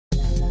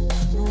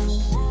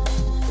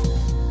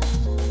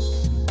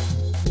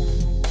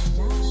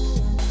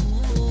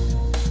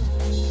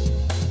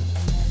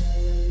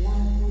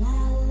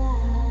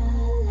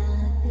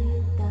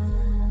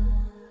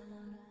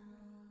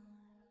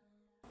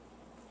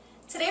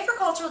Today for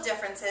Cultural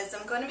Differences,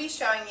 I'm going to be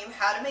showing you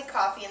how to make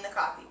coffee in the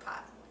coffee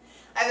pot.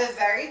 I have a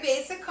very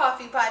basic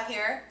coffee pot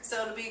here,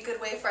 so it'll be a good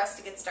way for us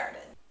to get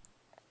started.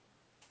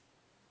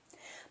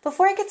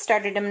 Before I get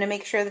started, I'm going to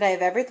make sure that I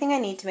have everything I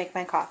need to make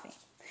my coffee.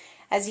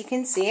 As you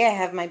can see, I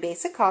have my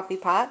basic coffee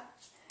pot,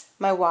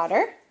 my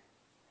water,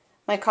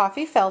 my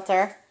coffee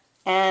filter,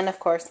 and of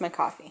course my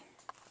coffee.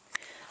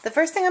 The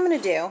first thing I'm going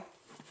to do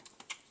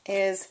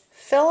is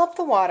fill up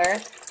the water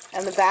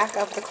in the back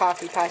of the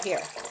coffee pot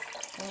here.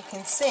 And you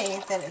can see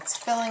that it's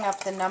filling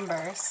up the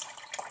numbers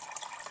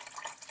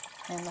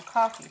in the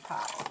coffee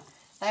pot.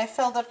 I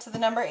filled up to the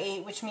number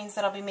 8, which means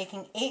that I'll be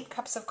making 8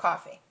 cups of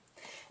coffee.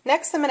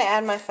 Next, I'm going to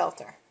add my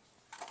filter.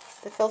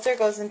 The filter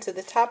goes into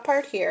the top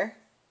part here,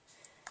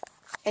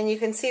 and you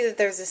can see that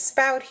there's a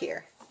spout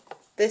here.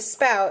 This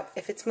spout,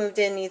 if it's moved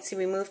in, needs to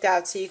be moved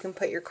out so you can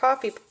put your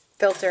coffee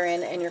filter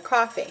in and your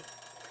coffee.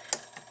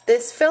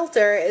 This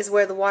filter is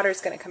where the water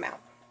is going to come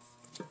out.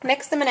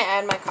 Next, I'm going to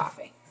add my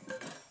coffee.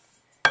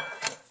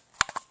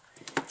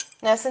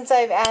 Now, since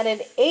I've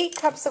added 8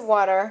 cups of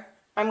water,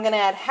 I'm going to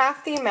add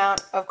half the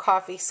amount of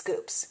coffee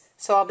scoops.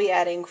 So I'll be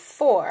adding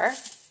 4.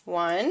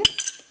 1,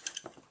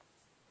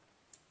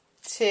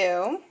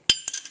 2,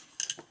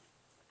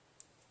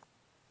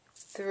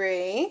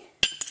 3,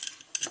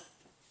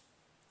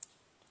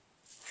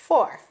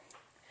 4.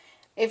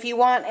 If you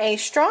want a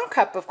strong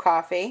cup of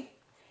coffee,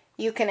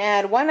 you can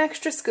add 1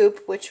 extra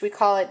scoop, which we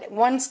call it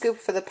 1 scoop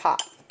for the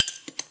pot.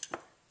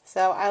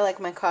 So I like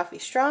my coffee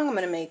strong. I'm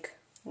going to make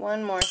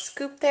 1 more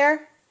scoop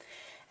there.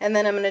 And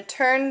then I'm going to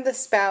turn the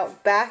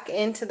spout back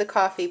into the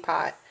coffee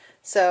pot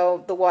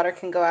so the water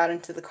can go out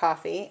into the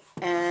coffee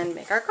and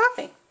make our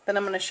coffee. Then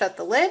I'm going to shut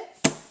the lid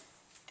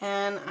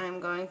and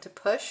I'm going to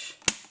push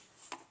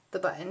the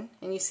button.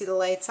 And you see the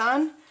lights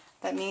on.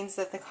 That means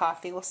that the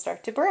coffee will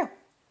start to brew.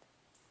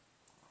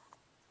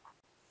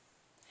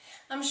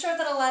 I'm sure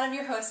that a lot of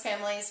your host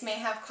families may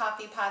have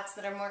coffee pots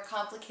that are more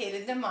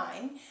complicated than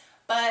mine.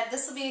 But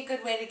this will be a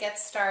good way to get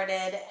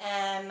started,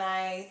 and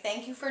I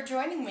thank you for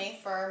joining me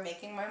for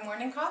making my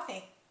morning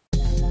coffee.